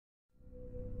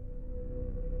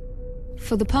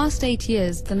For the past 8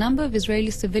 years, the number of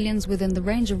Israeli civilians within the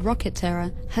range of rocket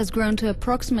terror has grown to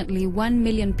approximately 1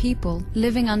 million people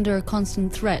living under a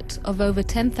constant threat of over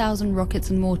 10,000 rockets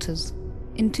and mortars.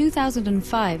 In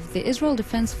 2005, the Israel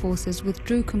Defense Forces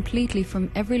withdrew completely from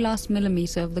every last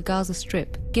millimeter of the Gaza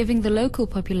Strip, giving the local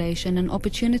population an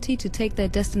opportunity to take their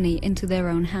destiny into their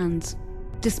own hands.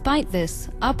 Despite this,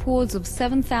 upwards of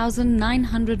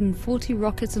 7,940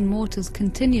 rockets and mortars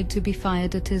continued to be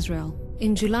fired at Israel.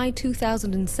 In July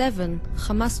 2007,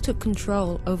 Hamas took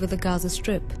control over the Gaza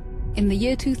Strip. In the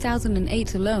year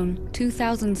 2008 alone,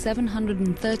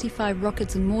 2,735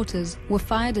 rockets and mortars were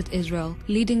fired at Israel,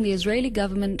 leading the Israeli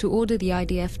government to order the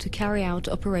IDF to carry out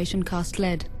Operation Cast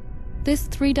Lead. This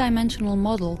three-dimensional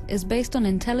model is based on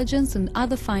intelligence and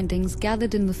other findings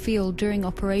gathered in the field during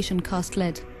Operation Cast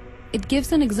Lead. It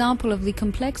gives an example of the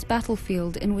complex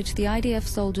battlefield in which the IDF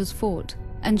soldiers fought,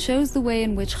 and shows the way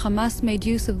in which Hamas made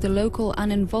use of the local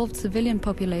uninvolved civilian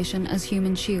population as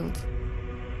human shield.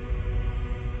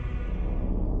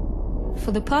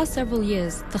 For the past several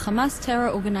years, the Hamas terror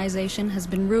organization has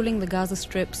been ruling the Gaza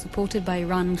Strip, supported by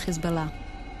Iran and Hezbollah.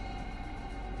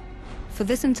 For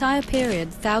this entire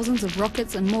period, thousands of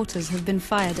rockets and mortars have been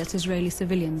fired at Israeli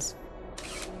civilians.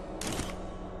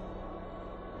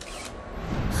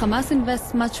 Hamas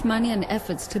invests much money and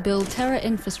efforts to build terror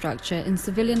infrastructure in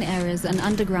civilian areas and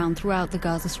underground throughout the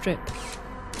Gaza Strip.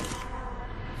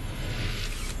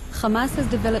 Hamas has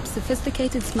developed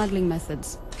sophisticated smuggling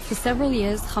methods. For several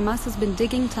years, Hamas has been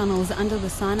digging tunnels under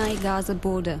the Sinai-Gaza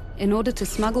border in order to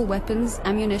smuggle weapons,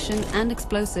 ammunition, and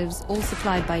explosives, all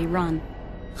supplied by Iran.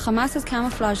 Hamas has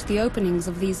camouflaged the openings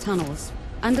of these tunnels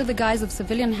under the guise of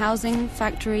civilian housing,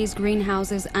 factories,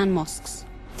 greenhouses, and mosques.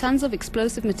 Tons of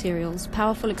explosive materials,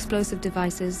 powerful explosive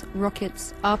devices,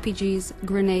 rockets, RPGs,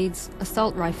 grenades,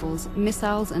 assault rifles,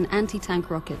 missiles, and anti-tank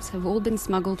rockets have all been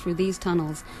smuggled through these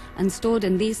tunnels and stored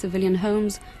in these civilian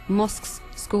homes, mosques,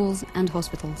 schools, and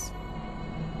hospitals.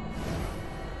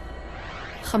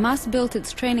 Hamas built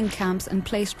its training camps and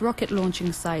placed rocket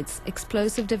launching sites,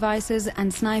 explosive devices,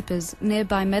 and snipers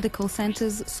nearby medical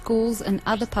centers, schools, and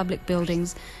other public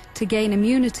buildings to gain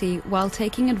immunity while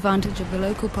taking advantage of the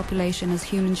local population as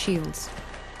human shields.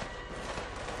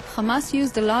 Hamas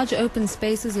used the large open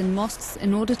spaces in mosques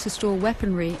in order to store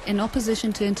weaponry in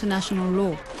opposition to international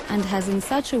law, and has in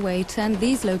such a way turned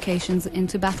these locations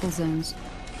into battle zones.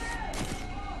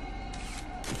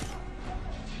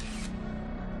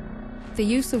 The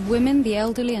use of women, the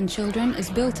elderly, and children is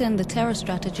built in the terror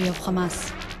strategy of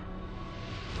Hamas.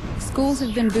 Schools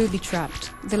have been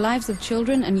booby-trapped. The lives of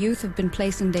children and youth have been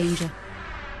placed in danger.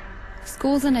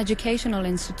 Schools and educational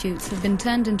institutes have been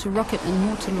turned into rocket and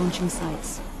mortar launching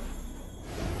sites.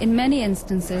 In many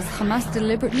instances, Hamas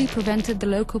deliberately prevented the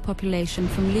local population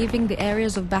from leaving the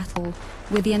areas of battle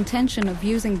with the intention of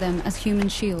using them as human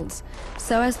shields,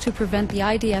 so as to prevent the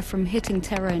IDF from hitting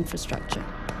terror infrastructure.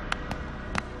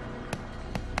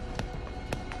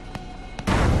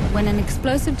 When an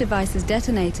explosive device is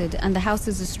detonated and the house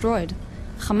is destroyed,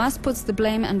 Hamas puts the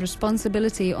blame and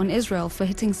responsibility on Israel for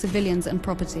hitting civilians and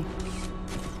property.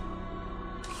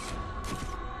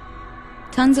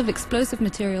 Tons of explosive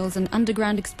materials and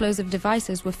underground explosive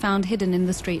devices were found hidden in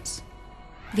the streets.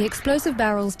 The explosive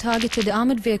barrels targeted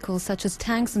armored vehicles such as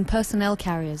tanks and personnel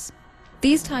carriers.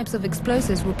 These types of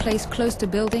explosives were placed close to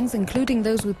buildings, including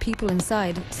those with people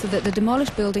inside, so that the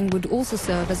demolished building would also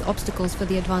serve as obstacles for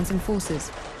the advancing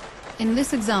forces. In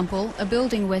this example, a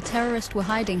building where terrorists were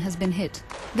hiding has been hit.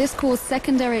 This caused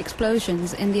secondary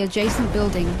explosions in the adjacent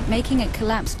building, making it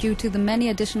collapse due to the many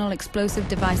additional explosive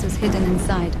devices hidden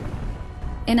inside.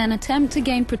 In an attempt to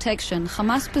gain protection,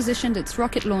 Hamas positioned its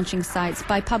rocket launching sites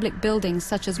by public buildings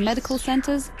such as medical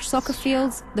centers, soccer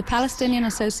fields, the Palestinian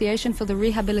Association for the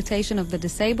Rehabilitation of the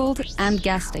Disabled, and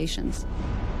gas stations.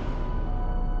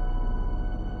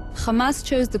 Hamas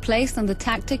chose the place and the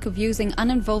tactic of using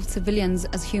uninvolved civilians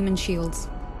as human shields.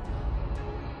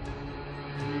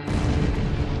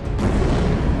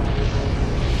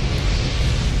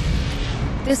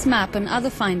 This map and other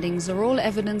findings are all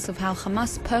evidence of how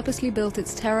Hamas purposely built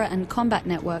its terror and combat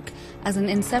network as an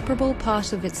inseparable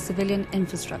part of its civilian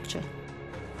infrastructure.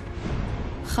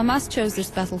 Hamas chose this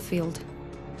battlefield.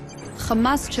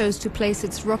 Hamas chose to place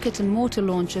its rocket and mortar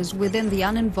launchers within the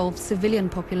uninvolved civilian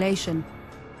population.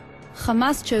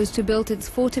 Hamas chose to build its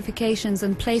fortifications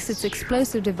and place its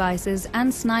explosive devices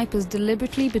and snipers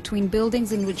deliberately between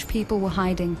buildings in which people were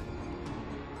hiding.